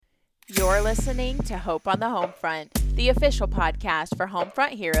You're listening to Hope on the Homefront, the official podcast for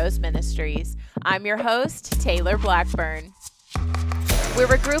Homefront Heroes Ministries. I'm your host, Taylor Blackburn.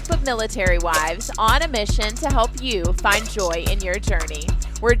 We're a group of military wives on a mission to help you find joy in your journey.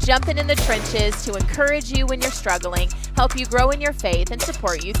 We're jumping in the trenches to encourage you when you're struggling, help you grow in your faith, and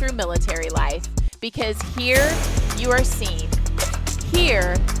support you through military life. Because here, you are seen.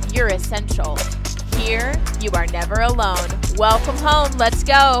 Here, you're essential. Here, you are never alone. Welcome home. Let's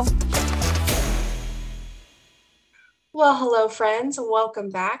go. Well, hello, friends. Welcome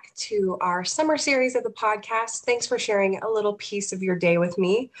back to our summer series of the podcast. Thanks for sharing a little piece of your day with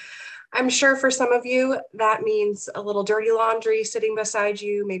me. I'm sure for some of you, that means a little dirty laundry sitting beside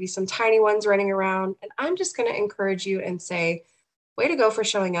you, maybe some tiny ones running around. And I'm just going to encourage you and say, way to go for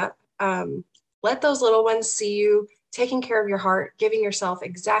showing up. Let those little ones see you taking care of your heart, giving yourself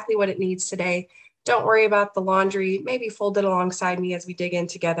exactly what it needs today. Don't worry about the laundry. Maybe fold it alongside me as we dig in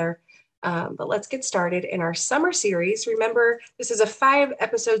together. But let's get started in our summer series. Remember, this is a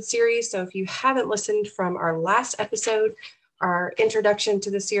 5-episode series. So if you haven't listened from our last episode, our introduction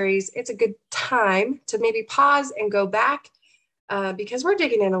to the series, it's a good time to maybe pause and go back because we're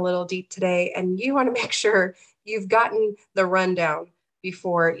digging in a little deep today and you want to make sure you've gotten the rundown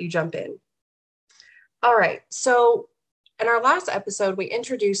before you jump in. All right. So in our last episode, we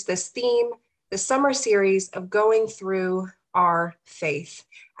introduced this theme, the summer series of going through our faith,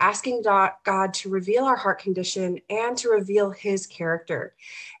 asking God to reveal our heart condition and to reveal his character.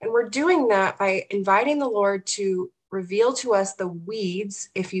 And we're doing that by inviting the Lord to reveal to us the weeds,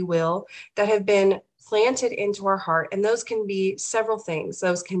 if you will, that have been planted into our heart. And those can be several things.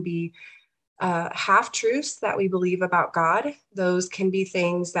 Those can be half-truths that we believe about God. Those can be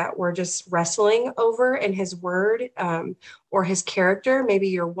things that we're just wrestling over in his word or his character. Maybe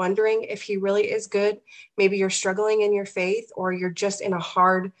you're wondering if he really is good. Maybe you're struggling in your faith or you're just in a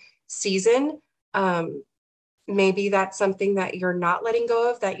hard season. Maybe that's something that you're not letting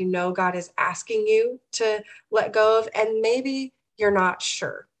go of, that you know God is asking you to let go of, and maybe you're not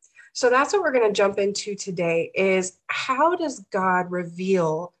sure. So that's what we're going to jump into today is how does God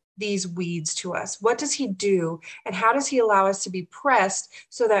reveal these weeds to us? What does he do? And how does he allow us to be pressed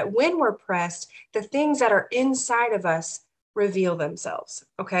so that when we're pressed, the things that are inside of us reveal themselves?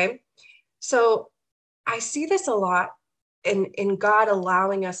 Okay. So I see this a lot in God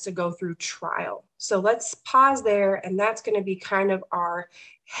allowing us to go through trial. So let's pause there. And that's going to be kind of our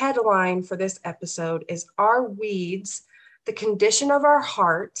headline for this episode is our weeds, the condition of our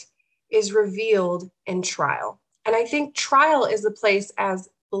heart is revealed in trial. And I think trial is the place as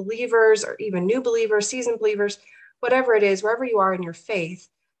believers or even new believers, seasoned believers, whatever it is, wherever you are in your faith,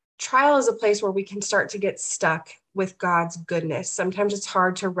 trial is a place where we can start to get stuck with God's goodness. Sometimes it's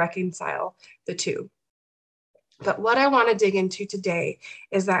hard to reconcile the two. But what I want to dig into today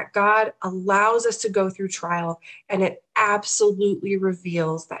is that God allows us to go through trial, and it absolutely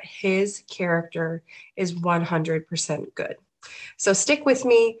reveals that his character is 100% good. So stick with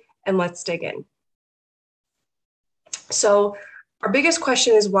me and let's dig in. So our biggest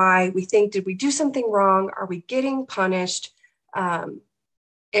question is why. We think, did we do something wrong? Are we getting punished?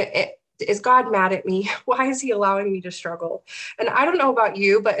 Is God mad at me? Why is he allowing me to struggle? And I don't know about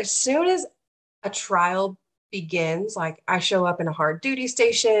you, but as soon as a trial begins, like I show up in a hard duty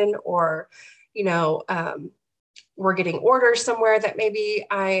station or, we're getting orders somewhere that maybe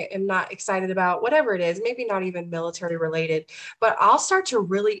I am not excited about, whatever it is, maybe not even military related, but I'll start to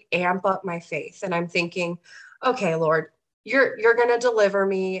really amp up my faith. And I'm thinking, okay, Lord, you're going to deliver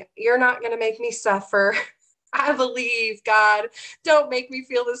me. You're not going to make me suffer. I believe, God, don't make me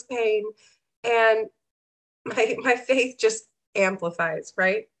feel this pain. And my faith just amplifies,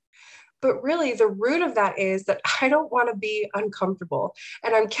 right? But really, the root of that is that I don't want to be uncomfortable.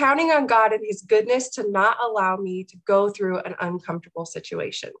 And I'm counting on God and his goodness to not allow me to go through an uncomfortable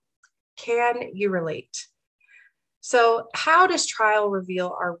situation. Can you relate? So how does trial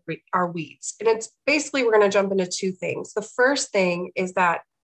reveal our weeds? And it's basically, we're going to jump into two things. The first thing is that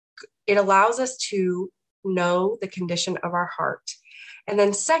it allows us to know the condition of our heart. And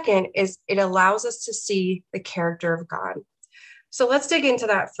then second is it allows us to see the character of God. So let's dig into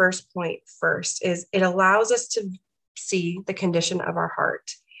that first point first, is it allows us to see the condition of our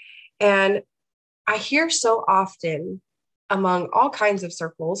heart. And I hear so often among all kinds of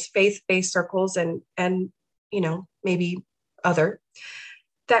circles, faith-based circles and maybe other,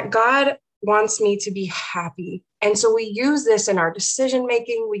 that God wants me to be happy. And so we use this in our decision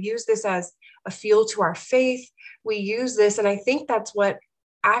making. We use this as a fuel to our faith. We use this, and I think that's what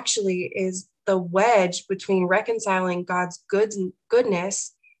actually is the wedge between reconciling God's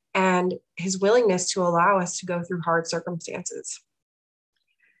goodness and his willingness to allow us to go through hard circumstances.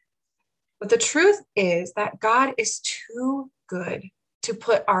 But the truth is that God is too good to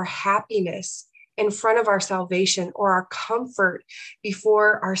put our happiness in front of our salvation or our comfort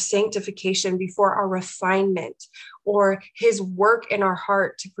before our sanctification, before our refinement, or his work in our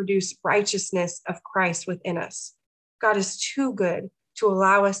heart to produce righteousness of Christ within us. God is too good to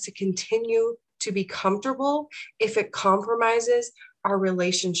allow us to continue to be comfortable if it compromises our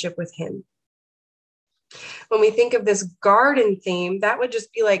relationship with him. When we think of this garden theme, that would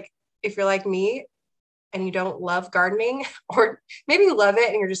just be like, if you're like me and you don't love gardening, or maybe you love it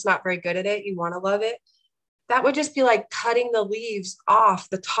and you're just not very good at it, you want to love it, that would just be like cutting the leaves off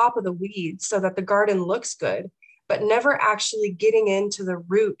the top of the weeds so that the garden looks good, but never actually getting into the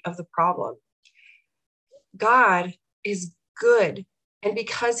root of the problem. God is good. And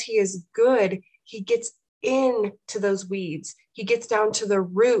because he is good, he gets into those weeds. He gets down to the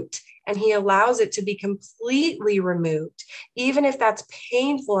root and he allows it to be completely removed, even if that's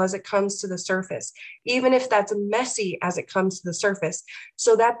painful as it comes to the surface, even if that's messy as it comes to the surface,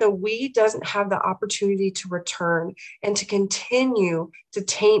 so that the weed doesn't have the opportunity to return and to continue to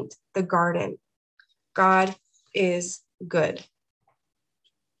taint the garden. God is good.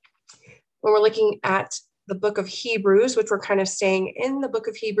 When we're looking at the book of Hebrews, which we're kind of staying in the book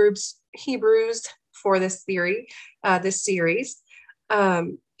of Hebrews for this series.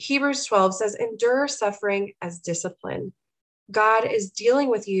 Hebrews 12 says, endure suffering as discipline. God is dealing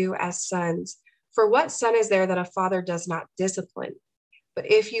with you as sons. For what son is there that a father does not discipline?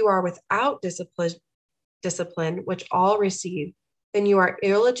 But if you are without discipline, which all receive, then you are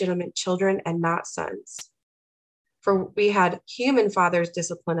illegitimate children and not sons. For we had human fathers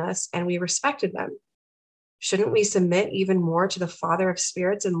discipline us, and we respected them. Shouldn't we submit even more to the Father of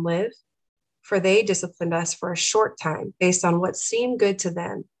spirits and live? For they disciplined us for a short time based on what seemed good to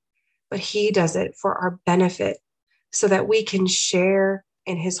them, but he does it for our benefit so that we can share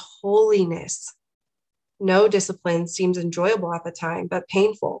in his holiness. No discipline seems enjoyable at the time, but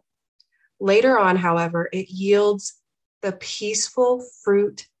painful. Later on, however, it yields the peaceful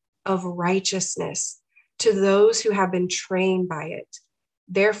fruit of righteousness to those who have been trained by it.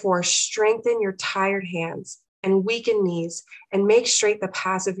 Therefore, strengthen your tired hands and weaken knees, and make straight the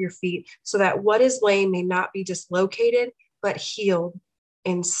paths of your feet, so that what is lame may not be dislocated, but healed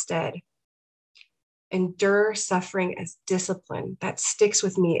instead. Endure suffering as discipline. That sticks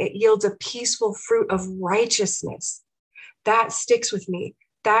with me. It yields a peaceful fruit of righteousness. That sticks with me.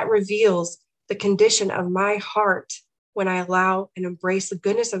 That reveals the condition of my heart when I allow and embrace the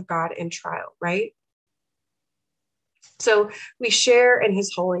goodness of God in trial, right? So we share in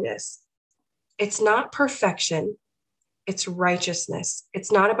his holiness. It's not perfection, it's righteousness.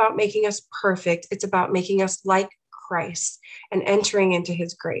 It's not about making us perfect. It's about making us like Christ and entering into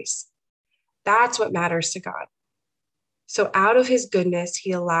his grace. That's what matters to God. So out of his goodness,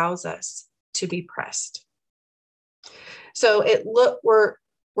 he allows us to be pressed. So we're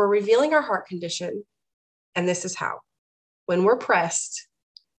revealing our heart condition, and this is how. When we're pressed,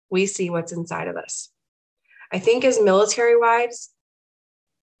 we see what's inside of us. I think as military wives,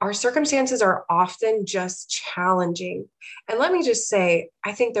 our circumstances are often just challenging. And let me just say,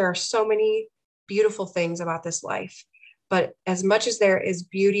 I think there are so many beautiful things about this life, but as much as there is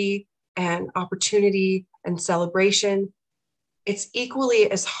beauty and opportunity and celebration, it's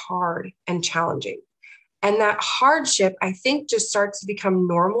equally as hard and challenging. And that hardship, I think, just starts to become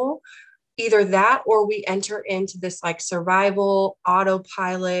normal. Either that, or we enter into this like survival,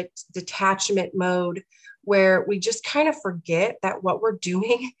 autopilot, detachment mode, where we just kind of forget that what we're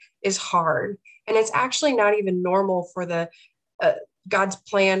doing is hard. And it's actually not even normal for the God's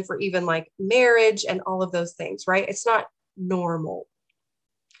plan for even like marriage and all of those things, right? It's not normal.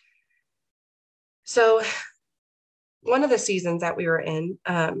 So one of the seasons that we were in,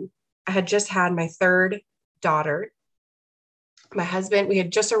 I had just had my third daughter. My husband, we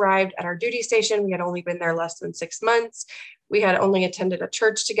had just arrived at our duty station. We had only been there less than 6 months. We had only attended a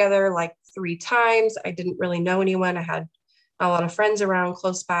church together like 3 times. I didn't really know anyone. I had a lot of friends around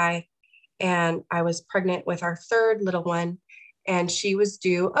close by, and I was pregnant with our third little one. And she was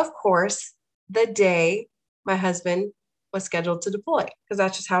due, of course, the day my husband was scheduled to deploy, because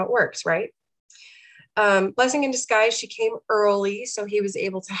that's just how it works, right? Blessing in disguise, she came early, so he was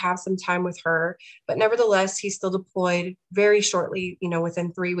able to have some time with her. But nevertheless, he still deployed very shortly,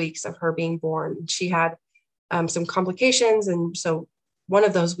 within 3 weeks of her being born. She had some complications. And so one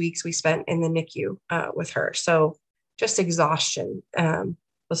of those weeks we spent in the NICU with her. So just exhaustion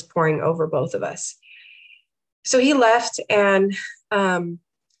was pouring over both of us. So he left, and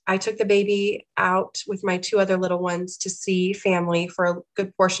I took the baby out with my 2 other little ones to see family for a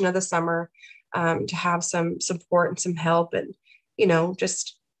good portion of the summer, to have some support and some help, and,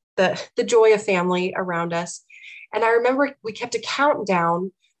 just the joy of family around us. And I remember we kept a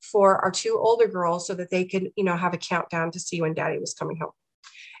countdown for our two older girls so that they could, have a countdown to see when daddy was coming home.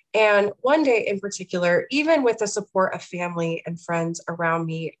 And one day in particular, even with the support of family and friends around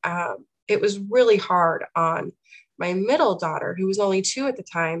me, it was really hard on my middle daughter, who was only 2 at the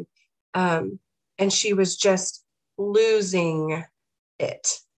time. And she was just losing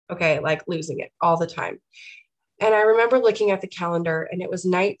it. Okay. Like losing it all the time. And I remember looking at the calendar, and it was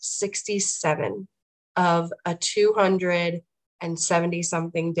night 67 of a 270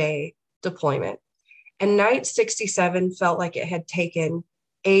 something day deployment. And night 67 felt like it had taken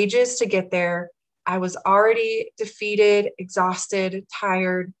ages to get there. I was already defeated, exhausted,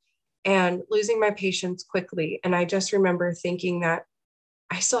 tired, and losing my patience quickly. And I just remember thinking that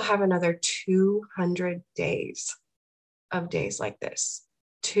I still have another 200 days of days like this.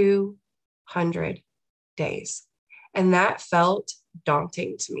 200 days. And that felt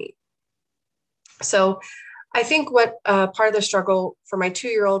daunting to me. So I think what part of the struggle for my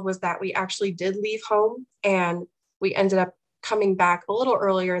 2-year-old was that we actually did leave home, and we ended up coming back a little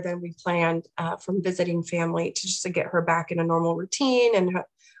earlier than we planned from visiting family to get her back in a normal routine and a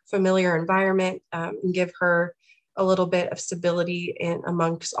familiar environment, and give her a little bit of stability in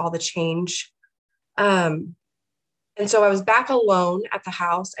amongst all the change. And so I was back alone at the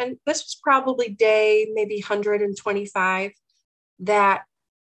house, and this was probably day maybe 125 that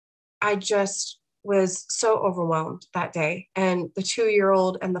I just was so overwhelmed that day. And the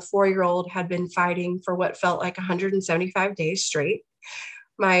 2-year-old and the 4-year-old had been fighting for what felt like 175 days straight.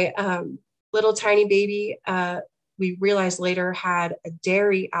 My little tiny baby, we realized later, had a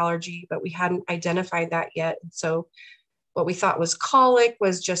dairy allergy, but we hadn't identified that yet. And so what we thought was colic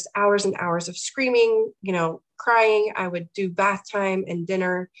was just hours and hours of screaming, crying. I would do bath time and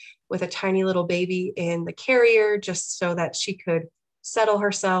dinner with a tiny little baby in the carrier just so that she could settle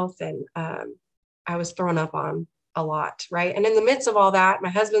herself. And I was thrown up on a lot, right? And in the midst of all that, my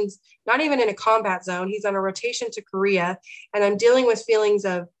husband's not even in a combat zone. He's on a rotation to Korea, and I'm dealing with feelings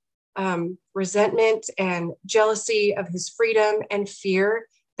of resentment and jealousy of his freedom and fear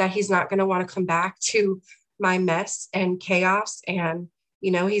that he's not going to want to come back to my mess and chaos. And,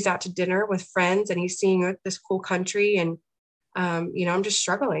 he's out to dinner with friends and he's seeing this cool country. And, I'm just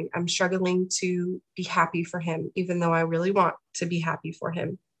struggling. I'm struggling to be happy for him, even though I really want to be happy for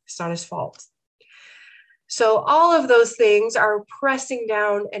him. It's not his fault. So all of those things are pressing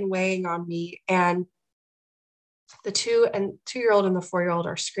down and weighing on me. And the 2-year-old and the 4-year-old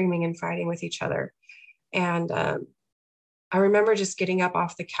are screaming and fighting with each other. And I remember just getting up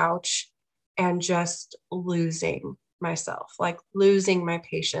off the couch and just losing myself, like losing my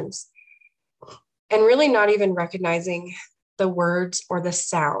patience, and really not even recognizing the words or the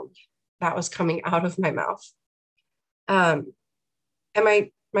sound that was coming out of my mouth. And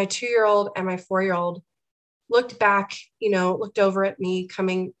my 2-year-old and my 4-year-old looked back, looked over at me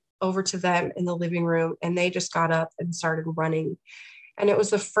coming over to them in the living room, and they just got up and started running. And it was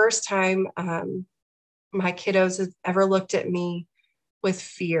the first time my kiddos had ever looked at me with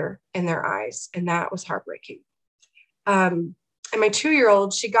fear in their eyes. And that was heartbreaking. And my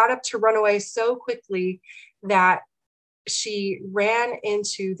 2-year-old, she got up to run away so quickly that she ran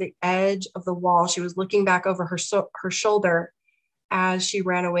into the edge of the wall. She was looking back over her shoulder as she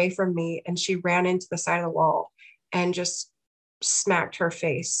ran away from me, and she ran into the side of the wall and just smacked her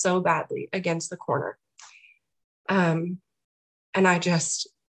face so badly against the corner. And I just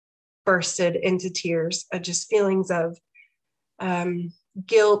bursted into tears, just feelings of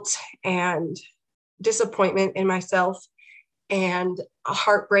guilt and disappointment in myself and a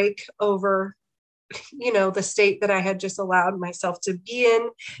heartbreak over, the state that I had just allowed myself to be in,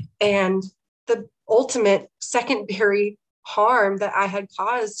 and the ultimate secondary harm that I had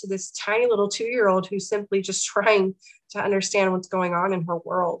caused to this tiny little 2-year-old who's simply just trying to understand what's going on in her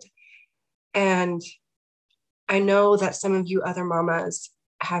world. And I know that some of you other mamas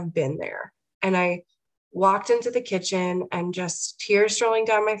have been there. And I walked into the kitchen and just tears rolling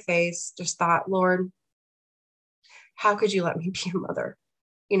down my face, just thought, Lord, how could you let me be a mother?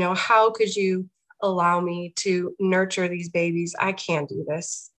 How could you allow me to nurture these babies? I can't do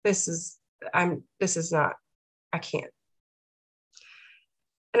this. I can't.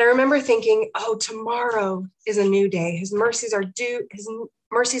 And I remember thinking, tomorrow is a new day. His mercies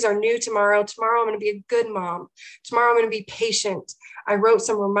are new tomorrow. Tomorrow I'm going to be a good mom. Tomorrow I'm going to be patient. I wrote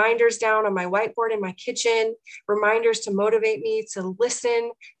some reminders down on my whiteboard in my kitchen, reminders to motivate me to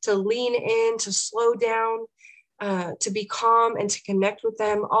listen, to lean in, to slow down, to be calm and to connect with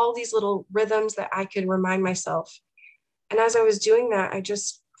them, all these little rhythms that I could remind myself. And as I was doing that, I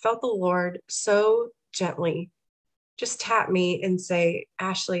just felt the Lord so gently just tap me and say,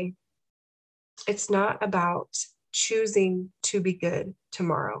 Ashley, it's not about choosing to be good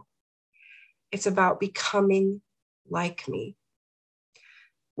tomorrow. It's about becoming like me.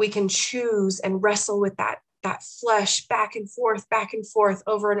 We can choose and wrestle with that flesh back and forth,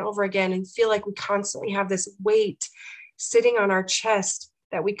 over and over again, and feel like we constantly have this weight sitting on our chest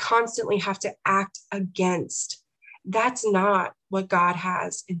that we constantly have to act against. That's not what God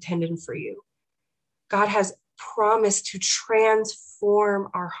has intended for you. God has promised to transform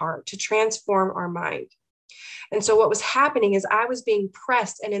our heart, to transform our mind. And so what was happening is I was being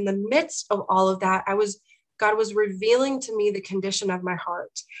pressed. And in the midst of all of that, God was revealing to me the condition of my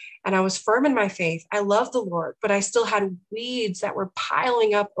heart. And I was firm in my faith. I loved the Lord, but I still had weeds that were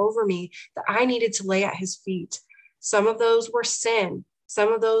piling up over me that I needed to lay at his feet. Some of those were sin.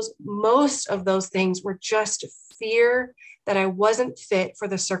 Most of those things were just fear that I wasn't fit for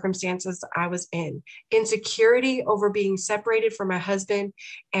the circumstances that I was in. Insecurity over being separated from my husband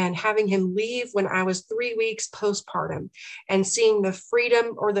and having him leave when I was 3 weeks postpartum, and seeing the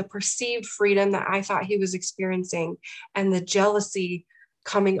freedom, or the perceived freedom, that I thought he was experiencing, and the jealousy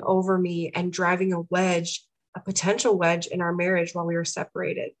coming over me and driving a potential wedge in our marriage while we were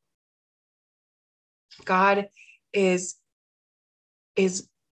separated. God is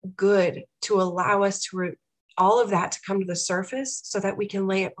good to allow us to all of that to come to the surface so that we can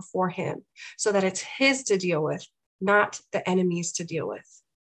lay it before him, so that it's his to deal with, not the enemy's to deal with.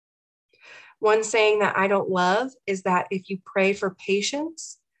 One saying that I don't love is that if you pray for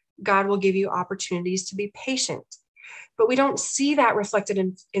patience, God will give you opportunities to be patient. But we don't see that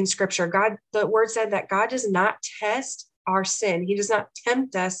reflected in scripture. The word said that God does not test our sin. He does not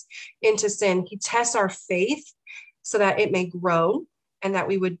tempt us into sin. He tests our faith so that it may grow and that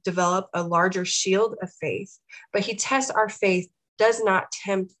we would develop a larger shield of faith. But he tests our faith, does not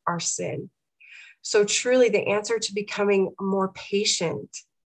tempt our sin. So truly, the answer to becoming more patient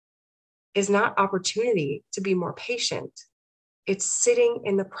is not opportunity to be more patient. It's sitting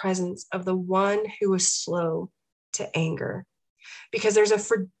in the presence of the one who is slow to anger. Because there's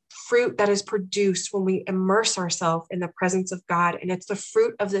a fruit that is produced when we immerse ourselves in the presence of God. And it's the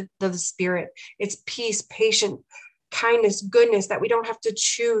fruit of the Spirit. It's peace, patience, kindness, goodness that we don't have to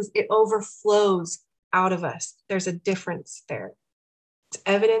choose. It overflows out of us. There's a difference there. It's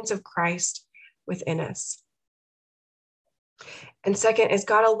evidence of Christ within us. And second is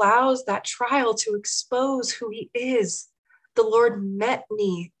God allows that trial to expose who he is. The Lord met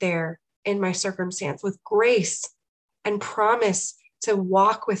me there in my circumstance with grace and promise to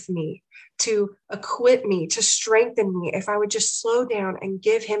walk with me, to equip me, to strengthen me, if I would just slow down and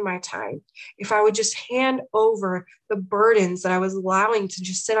give him my time, if I would just hand over the burdens that I was allowing to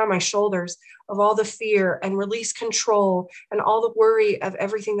just sit on my shoulders of all the fear and release control and all the worry of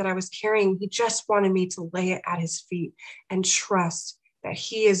everything that I was carrying. He just wanted me to lay it at his feet and trust that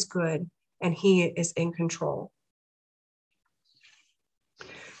he is good and he is in control.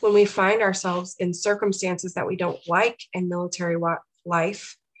 When we find ourselves in circumstances that we don't like in military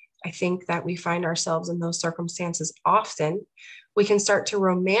life, I think that we find ourselves in those circumstances often. We can start to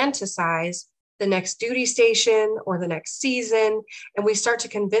romanticize the next duty station or the next season, and we start to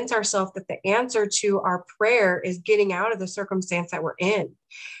convince ourselves that the answer to our prayer is getting out of the circumstance that we're in.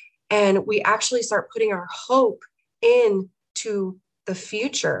 And we actually start putting our hope into the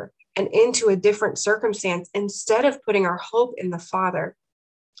future and into a different circumstance instead of putting our hope in the Father.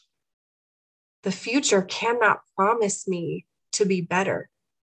 The future cannot promise me to be better.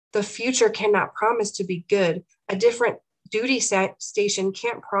 The future cannot promise to be good. A different duty station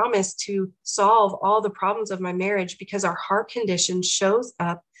can't promise to solve all the problems of my marriage, because our heart condition shows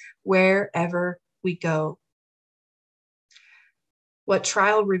up wherever we go. What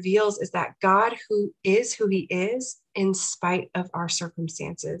trial reveals is that God who he is in spite of our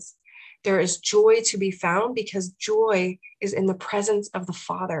circumstances. There is joy to be found because joy is in the presence of the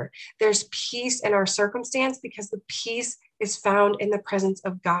Father. There's peace in our circumstance because the peace is found in the presence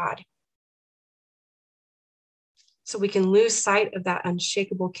of God. So we can lose sight of that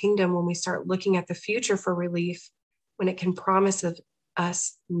unshakable kingdom when we start looking at the future for relief, when it can promise of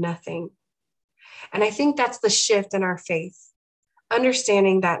us nothing. And I think that's the shift in our faith,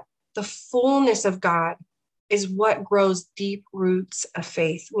 understanding that the fullness of God is what grows deep roots of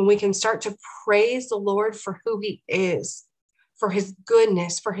faith. When we can start to praise the Lord for who he is, for his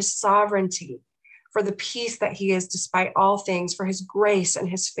goodness, for his sovereignty, for the peace that he is despite all things, for his grace and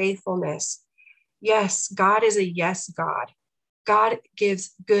his faithfulness. Yes, God is a yes God. God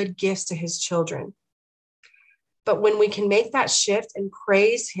gives good gifts to his children. But when we can make that shift and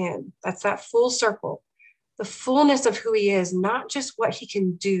praise him, that's that full circle, the fullness of who he is, not just what he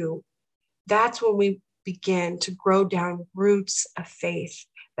can do, that's when we begin to grow down roots of faith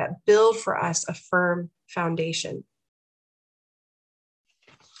that build for us a firm foundation.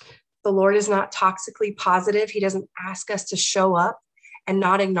 The Lord is not toxically positive. He doesn't ask us to show up and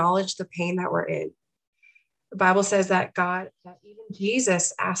not acknowledge the pain that we're in. The Bible says that even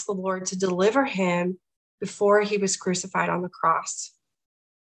Jesus asked the Lord to deliver him before he was crucified on the cross.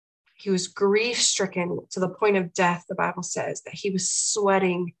 He was grief-stricken to the point of death, the Bible says, that he was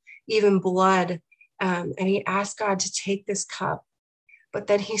sweating, even blood, and he asked God to take this cup, but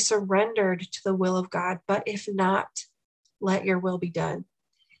then he surrendered to the will of God. But if not, let your will be done.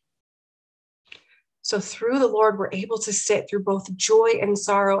 So through the Lord, we're able to sit through both joy and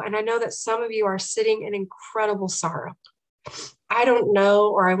sorrow. And I know that some of you are sitting in incredible sorrow. I don't know,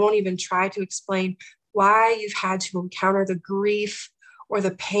 or I won't even try to explain why you've had to encounter the grief or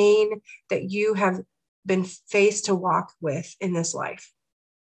the pain that you have been faced to walk with in this life.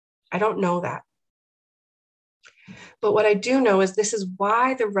 I don't know that. But what I do know is this is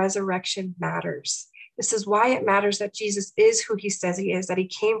why the resurrection matters. This is why it matters that Jesus is who he says he is, that he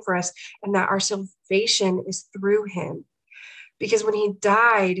came for us, and that our salvation is through him. Because when he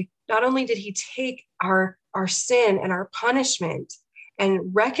died, not only did he take our sin and our punishment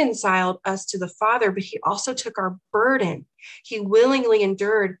and reconciled us to the Father, but he also took our burden. He willingly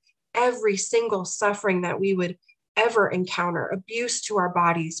endured every single suffering that we would ever encounter: abuse to our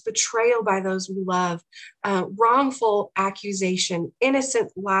bodies, betrayal by those we love, wrongful accusation,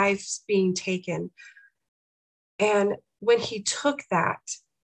 innocent lives being taken. And when he took that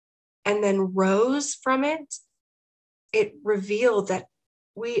and then rose from it, it revealed that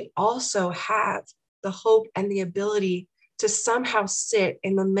we also have the hope and the ability to somehow sit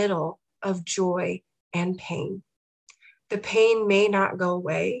in the middle of joy and pain. The pain may not go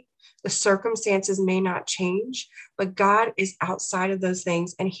away. The circumstances may not change, but God is outside of those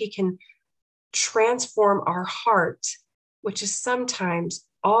things, and he can transform our heart, which is sometimes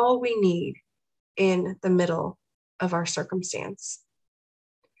all we need in the middle of our circumstance.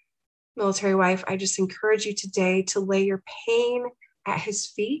 Military wife, I just encourage you today to lay your pain at his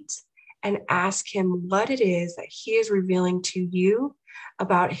feet and ask him what it is that he is revealing to you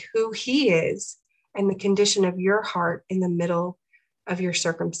about who he is and the condition of your heart in the middle of your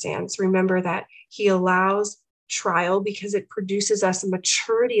circumstance. Remember that he allows trial because it produces us a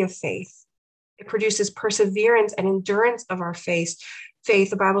maturity of faith. It produces perseverance and endurance of our faith.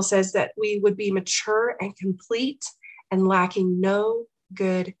 The Bible says that we would be mature and complete and lacking no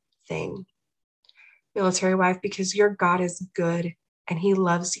good thing. Military wife, because your God is good and he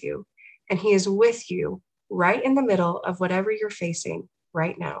loves you and he is with you right in the middle of whatever you're facing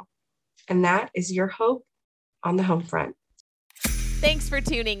right now. And that is your hope on the home front. Thanks for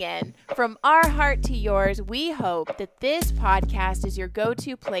tuning in. From our heart to yours, we hope that this podcast is your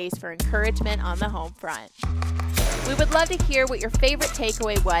go-to place for encouragement on the home front. We would love to hear what your favorite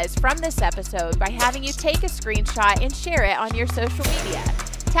takeaway was from this episode by having you take a screenshot and share it on your social media.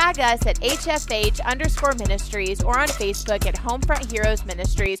 Tag us at HFH_ministries or on Facebook at Homefront Heroes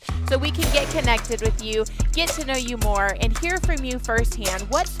Ministries so we can get connected with you, get to know you more, and hear from you firsthand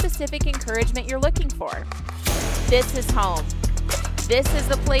what specific encouragement you're looking for. This is home. This is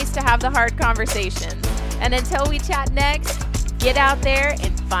the place to have the hard conversations. And until we chat next, get out there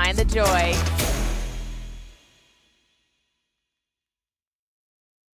and find the joy.